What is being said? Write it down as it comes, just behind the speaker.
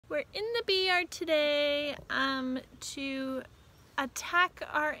We're in the bee yard today to attack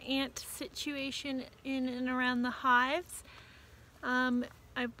our ant situation in and around the hives.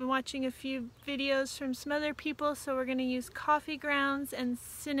 I've been watching a few videos from some other people, so we're going to use coffee grounds and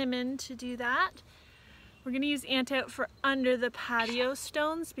cinnamon to do that. We're going to use ant out for under the patio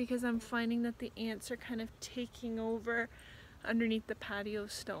stones because I'm finding that the ants are kind of taking over underneath the patio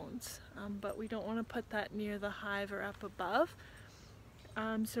stones, but we don't want to put that near the hive or up above.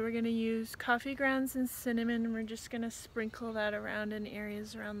 So we're going to use coffee grounds and cinnamon, and we're just going to sprinkle that around in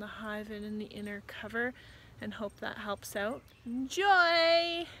areas around the hive and in the inner cover and hope that helps out.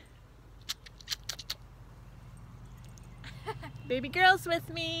 Enjoy! Baby girl's with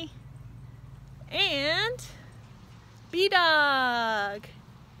me. And bee dog.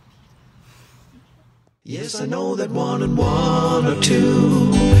 Yes, I know that 1 and 1 are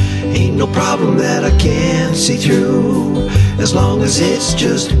 2. Ain't no problem that I can't see through. As long as it's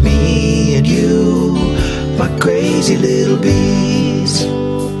just me and you, my crazy little bees.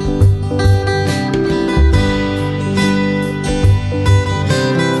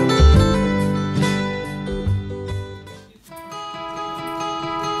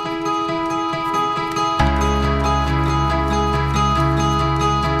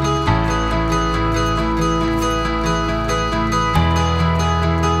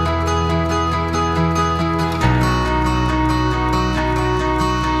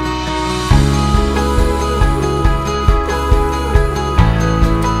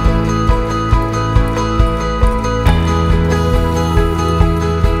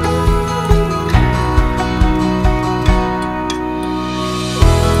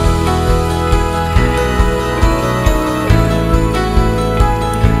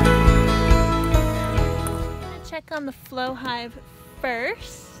 On the flow hive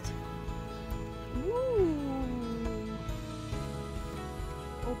first. Ooh.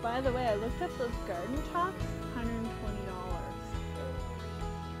 Oh, by the way, I looked up those garden tops, $120.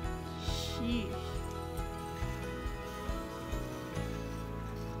 Sheesh.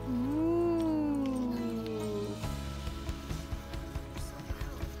 Ooh.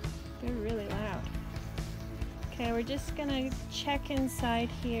 They're really loud. Okay, we're just gonna check inside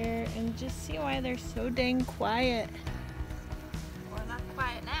here and just see why they're so dang quiet. Well, not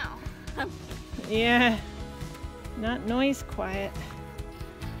quiet now. Yeah, not noise quiet.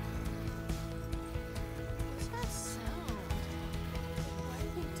 What's that sound? Why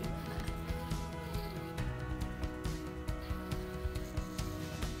are they doing that?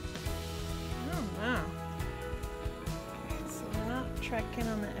 I don't know. Okay, so we're not trekking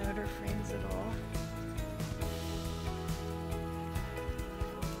on the outer frames at all.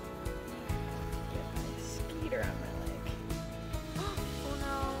 On my leg. Oh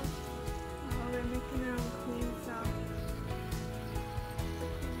no. Oh, they're making their own queen cell. The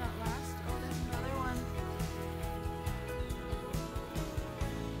queen that last? Oh, there's another one.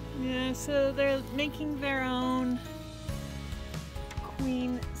 Yeah, so they're making their own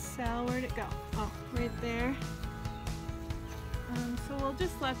queen cell. Where'd it go? Oh, right there. So we'll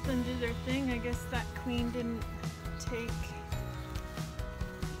just let them do their thing. I guess that queen didn't take.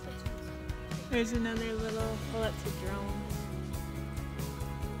 There's another little, well, that's a drone.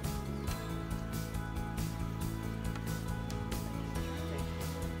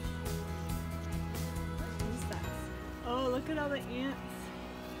 What is that? Oh, look at all the ants.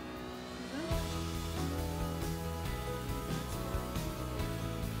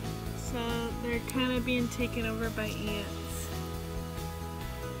 So they're kind of being taken over by ants.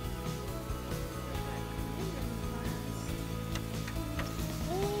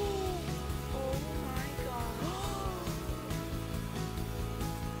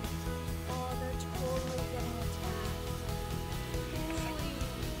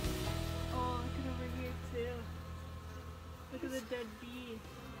 Look at the dead bee.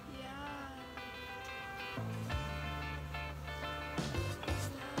 Yeah.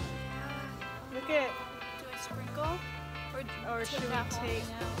 Look at. Do I sprinkle? Or should we take?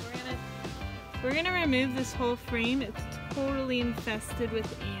 Out? We're gonna remove this whole frame. It's totally infested with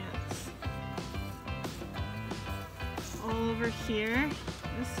ants. All over here.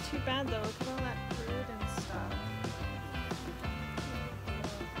 It's too bad though. Look at all that brood and stuff.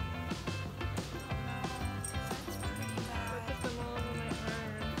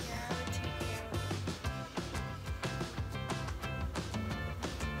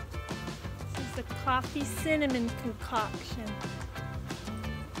 The coffee cinnamon concoction.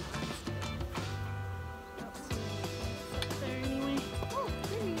 Up there anyway. Oh,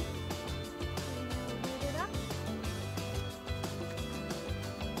 pretty. Load it up.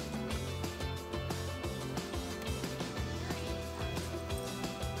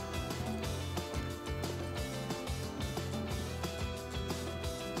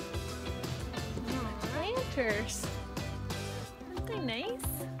 pollinators. Aren't they nice?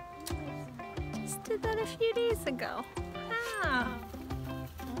 Just did that a few days ago. Wow.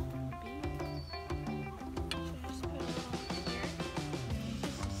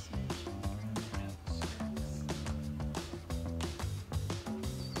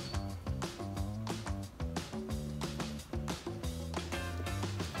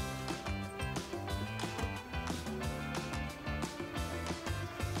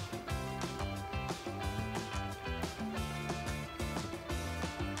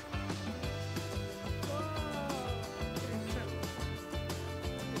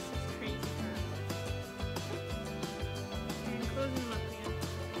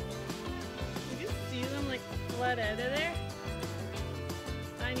 Let out of there.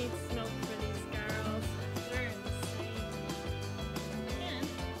 I need smoke for these girls. They're insane. And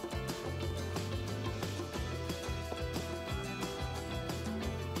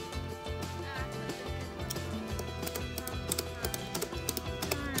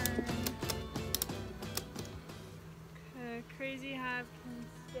okay, Crazy Hive can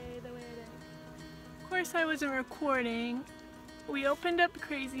stay the way it is. Of course, I wasn't recording. We opened up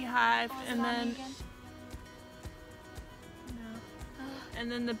Crazy Hive and then. And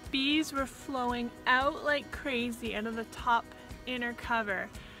then the bees were flowing out like crazy out of the top inner cover.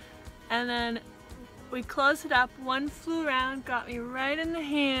 And then we closed it up, one flew around, got me right in the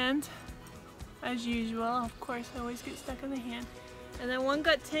hand, as usual. Of course, I always get stuck in the hand. And then one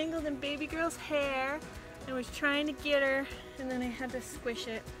got tangled in baby girl's hair and was trying to get her, and then I had to squish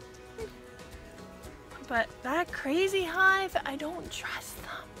it. But that Crazy Hive, I don't trust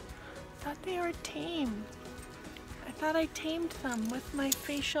them. I thought they were tame. I thought I tamed them with my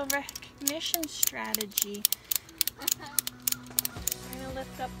facial recognition strategy. I'm gonna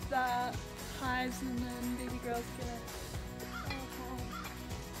lift up the hives and then baby girl's gonna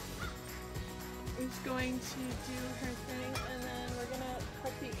is going to do her thing, and then we're gonna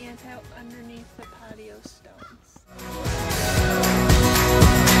put the ant out underneath the patio stones.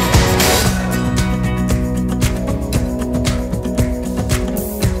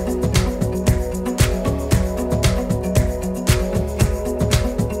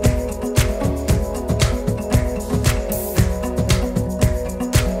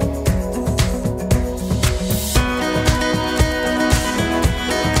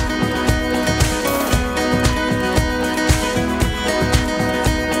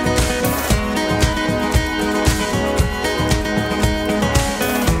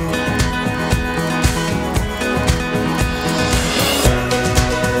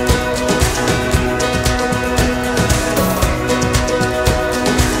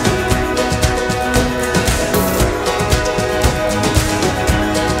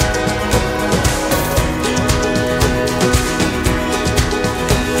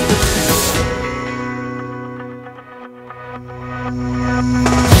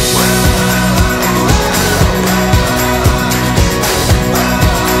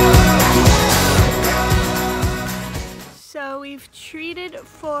 We've treated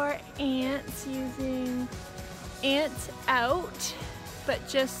for ants using Ants Out, but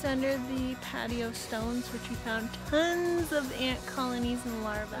just under the patio stones, which we found tons of ant colonies and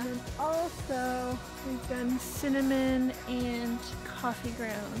larvae. And then also we've done cinnamon and coffee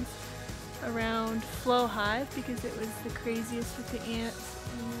grounds around Flow Hive because it was the craziest with the ants.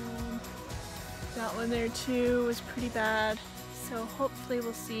 And that one there too was pretty bad. So hopefully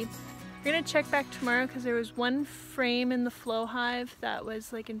we'll see. We're gonna check back tomorrow because there was one frame in the Flow Hive that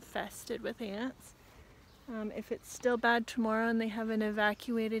was like infested with ants. If it's still bad tomorrow and they haven't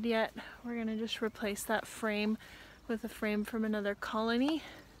evacuated yet, we're gonna just replace that frame with a frame from another colony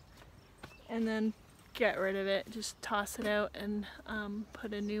and then get rid of it. Just toss it out and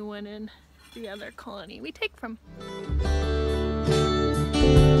put a new one in the other colony we take from.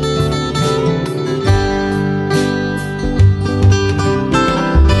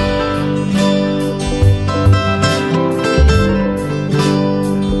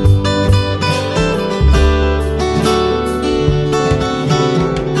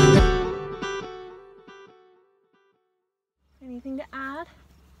 Anything to add?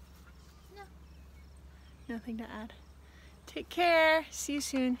 No. Nothing to add. Take care. See you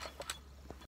soon.